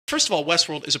first of all,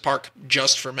 Westworld is a park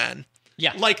just for men.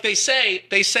 Yeah. Like they say,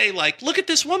 like, look at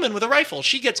this woman with a rifle.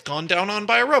 She gets gone down on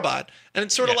by a robot. And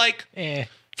it's sort of like,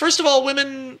 first of all,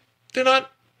 women,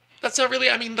 that's not really,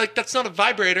 I mean, like, that's not a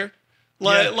vibrator.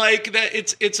 Like that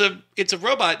it's a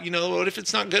robot, you know, what if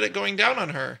it's not good at going down on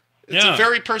her? It's a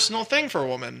very personal thing for a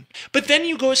woman. But then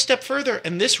you go a step further,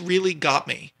 and this really got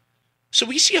me. So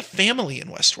we see a family in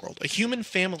Westworld, a human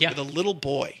family with a little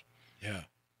boy. Yeah.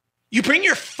 You bring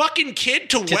your fucking kid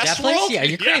to Westworld? Yeah,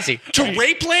 you're crazy. To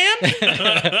rape land?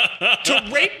 To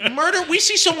rape, murder? We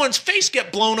see someone's face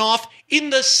get blown off in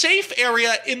the safe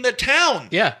area in the town.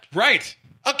 Yeah. Right.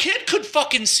 A kid could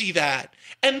fucking see that.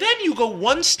 And then you go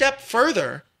one step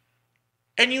further,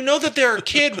 and you know that there are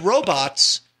kid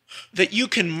robots that you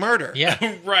can murder.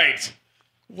 Yeah. Right.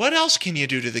 What else can you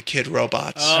do to the kid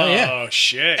robots? Oh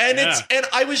shit. And and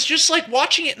I was just like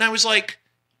watching it, and I was like,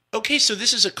 okay, so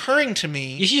this is occurring to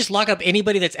me. You should just lock up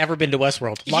anybody that's ever been to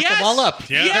Westworld. Lock them all up.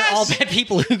 Yeah. They're all bad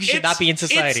people who should not be in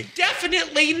society. It's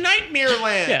definitely Nightmare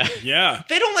Land. Yeah.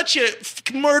 They don't let you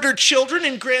murder children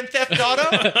in Grand Theft Auto.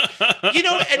 You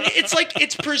know, and it's like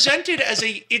it's presented as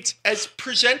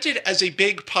a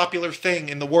big popular thing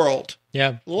in the world.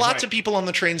 Yeah. Lots of people on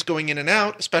the trains going in and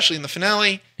out, especially in the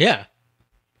finale. Yeah.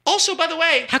 Also, by the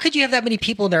way, how could you have that many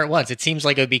people in there at once? It seems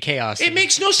like it would be chaos. It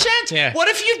makes no sense. Yeah. What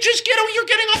if you're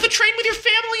getting off the train with your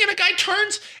family and a guy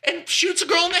turns and shoots a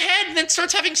girl in the head and then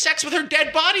starts having sex with her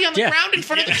dead body on the ground in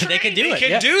front of the train? They can do it. They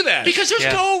can do that. Because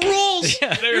there's no rules.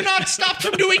 You're not stopped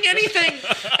from doing anything.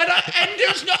 And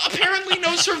there's apparently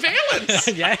no surveillance.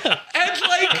 Yeah. And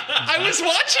like I was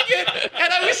watching it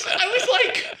and I was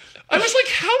like,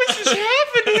 how is this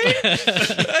happening?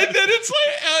 And then it's like,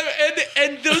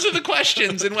 and those are the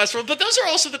questions in Westworld. But those are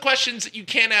also the questions that you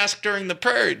can't ask during the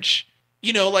Purge.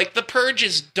 You know, like the Purge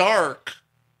is dark,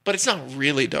 but it's not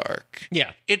really dark.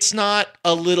 Yeah. It's not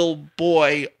a little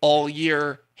boy all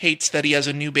year hates that he has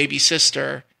a new baby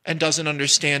sister and doesn't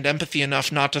understand empathy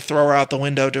enough not to throw her out the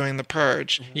window during the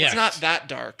Purge. Yeah. It's not that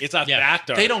dark. It's not that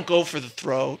dark. They don't go for the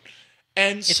throat.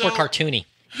 And it's more cartoony.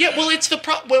 Yeah, well, it's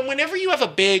whenever you have a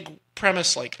big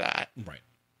premise like that,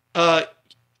 right?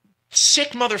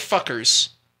 Sick motherfuckers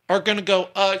are gonna go.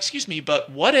 Excuse me,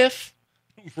 but what if?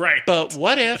 Right. But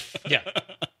what if? Yeah.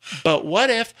 But what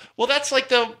if? Well, that's like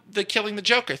the killing the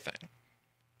Joker thing.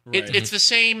 Right. It's the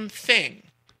same thing.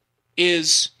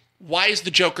 Why is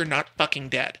the Joker not fucking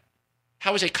dead?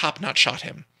 How has a cop not shot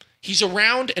him? He's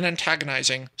around and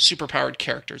antagonizing superpowered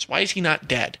characters. Why is he not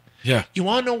dead? Yeah. You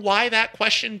want to know why that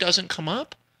question doesn't come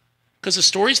up? Because the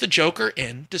stories the Joker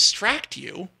in distract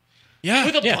you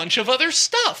with a bunch of other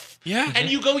stuff. Yeah. And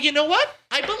you go, you know what?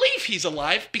 I believe he's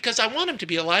alive because I want him to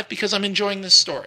be alive because I'm enjoying this story.